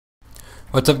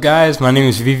What's up, guys? My name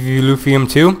is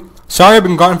VVLufium2. Sorry I've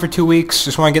been gone for 2 weeks.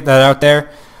 Just want to get that out there.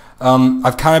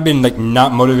 I've kind of been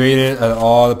not motivated at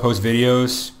all to post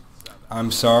videos.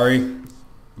 I'm sorry,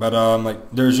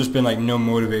 but there's just been no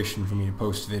motivation for me to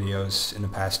post videos in the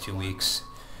past 2 weeks.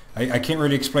 I can't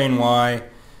really explain why.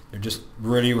 There just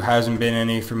really hasn't been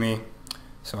any for me.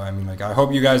 So I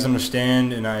hope you guys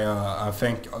understand, and I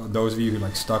thank those of you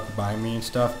who stuck by me and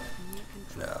stuff.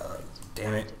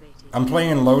 Damn it. I'm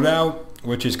playing Loadout,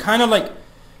 which is kind of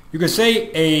you could say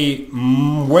a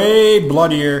way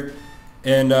bloodier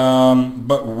and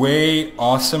but way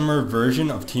awesomer version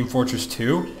of Team Fortress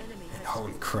 2. And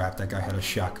holy crap, that guy had a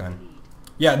shotgun.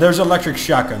 Yeah, there's electric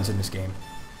shotguns in this game.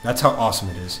 That's how awesome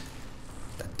it is.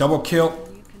 That double kill.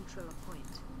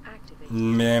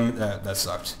 Man, that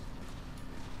sucked.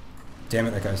 Damn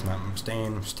it, that guy's not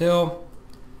staying still.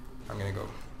 I'm gonna go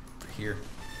for here.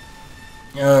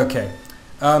 Okay.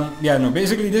 Yeah, no.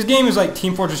 Basically, this game is like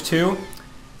Team Fortress 2,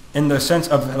 in the sense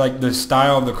of the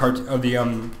style of the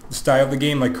style of the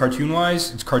game,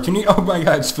 cartoon-wise. It's cartoony. Oh my God,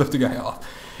 I just flipped the guy off.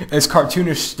 It's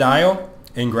cartoonish style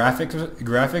and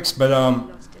graphics, but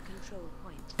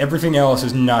everything else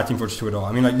is not Team Fortress 2 at all.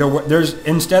 I mean, there's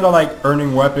instead of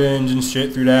earning weapons and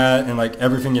shit through that, and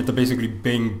everything you have to basically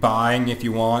buying if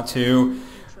you want to,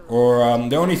 or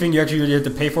the only thing you actually really have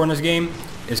to pay for in this game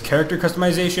is character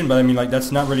customization, but I mean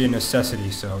that's not really a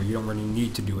necessity, so you don't really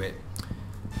need to do it.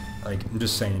 I'm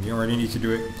just saying, you don't really need to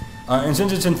do it. And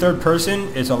since it's in third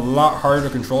person, it's a lot harder to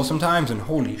control sometimes, and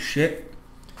holy shit.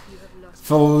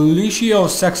 Felicio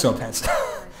Sexopants.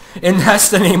 And that's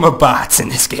the name of bots in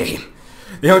this game.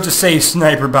 They don't just say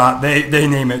sniper bot, they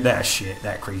name it that shit,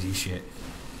 that crazy shit.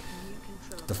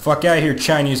 Get the fuck out of here,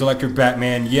 Chinese Electric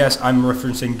Batman. Yes, I'm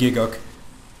referencing Giguk.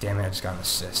 Damn it, I just got an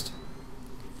assist.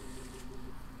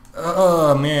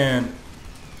 Oh man.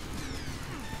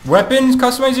 Weapons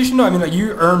customization though, I mean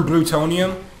you earn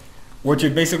plutonium, which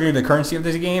is basically the currency of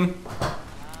this game,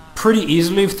 pretty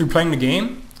easily through playing the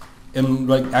game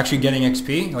and actually getting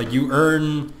XP. You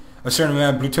earn a certain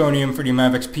amount of plutonium for the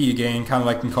amount of XP you gain, kind of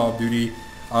like in Call of Duty.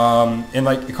 And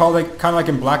kind of like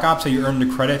in Black Ops, how you earn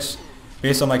the credits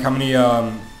based on how many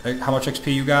how much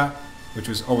XP you got, which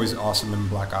was always awesome in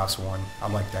Black Ops 1. I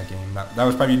like that game. That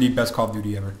was probably the best Call of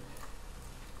Duty ever.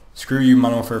 Screw you,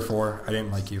 Modern Warfare 4. I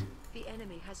didn't like you. The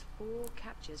enemy has 4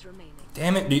 captures remaining.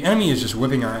 Damn it, the enemy is just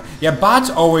whipping around. Yeah, bots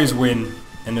always win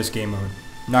in this game mode.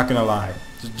 Not gonna lie.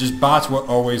 Just bots will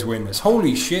always win this.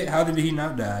 Holy shit, how did he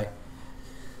not die?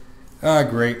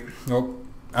 Great. Well,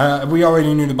 we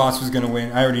already knew the bots was gonna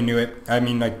win. I already knew it. I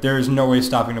mean, there is no way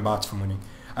stopping the bots from winning.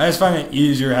 I just find it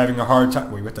easier having a hard time.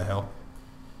 Wait, what the hell?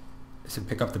 I said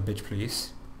pick up the bitch,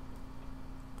 please.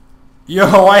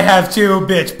 Yo, I have 2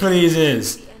 bitch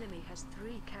pleases. The enemy has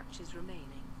 3 captures remaining.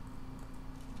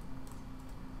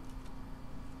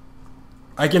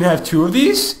 I can have 2 of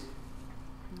these?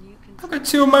 I got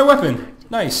 2 of my weapon.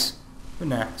 Nice. But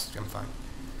nah, I'm fine.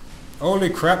 Holy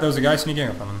crap, there was a guy sneaking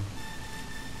up on him.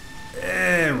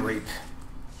 Rape.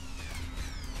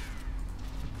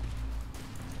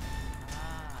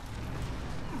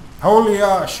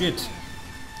 Holy shit.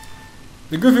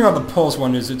 The good thing about the pulse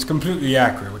one is it's completely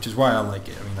accurate, which is why I like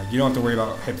it. I mean, you don't have to worry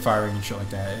about hip firing and shit like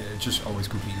that. It's just always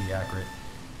completely accurate.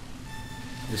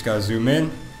 Just gotta zoom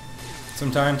in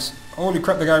sometimes. Holy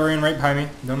crap, the guy ran right by me.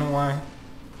 Don't know why.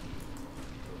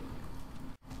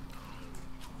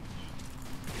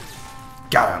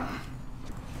 Got him.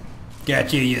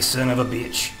 Got you, you son of a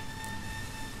bitch.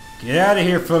 Get out of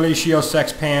here, Felicio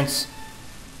Sex Pants.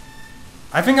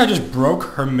 I think I just broke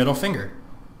her middle finger.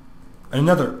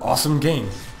 Another awesome game.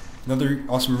 Another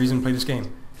awesome reason to play this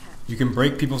game. You can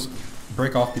break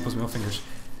off people's middle fingers.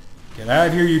 Get out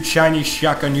of here, you Chinese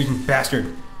shotgun using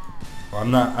bastard.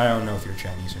 Well, I don't know if you're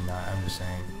Chinese or not. I'm just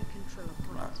saying.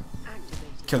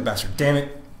 Kill the bastard. Damn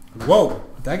it. Whoa.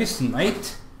 Did I get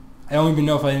sniped? I don't even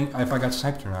know if I got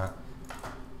sniped or not.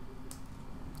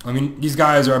 I mean, these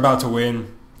guys are about to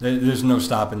win. There's no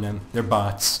stopping them. They're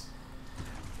bots.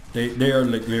 They are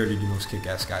literally the most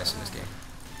kick-ass guys in this game.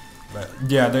 But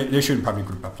yeah, they shouldn't probably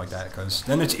group up like that, because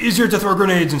then it's easier to throw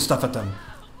grenades and stuff at them.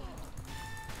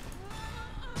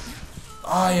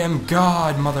 I am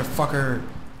God, motherfucker.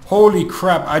 Holy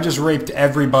crap, I just raped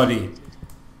everybody.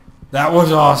 That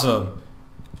was awesome.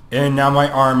 And now my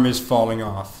arm is falling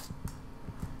off.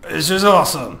 This is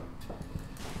awesome.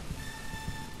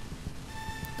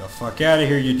 The fuck out of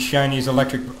here, you Chinese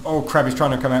electric... Oh crap, he's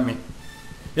trying to come at me.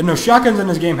 Yeah, no, shotguns in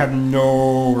this game have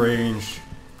no range.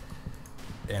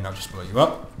 And I'll just blow you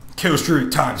up. Kill streak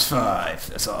 ×5.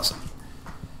 That's awesome.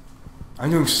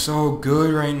 I'm doing so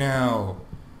good right now.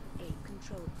 A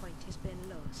control point has been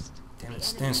lost. Damn it,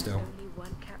 stand still. Only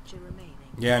 1 capture remaining.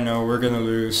 Yeah, no, we're gonna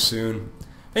lose soon.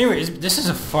 Anyways, this is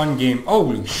a fun game.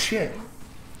 Holy shit.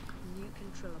 New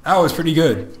control That was pretty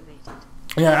good. activated.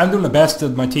 Yeah, I'm doing the best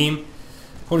of my team.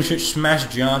 Holy shit, Smash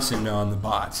Johnson on the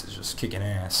bots is just kicking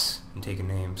ass and taking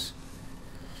names.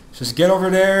 Just get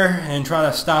over there and try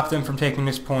to stop them from taking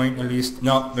this point at least.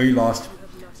 No, they lost. You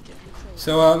have lost your control.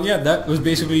 So yeah, that was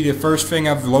basically the first thing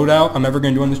of Loadout I'm ever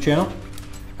going to do on this channel.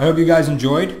 I hope you guys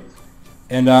enjoyed,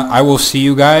 and I will see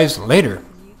you guys later.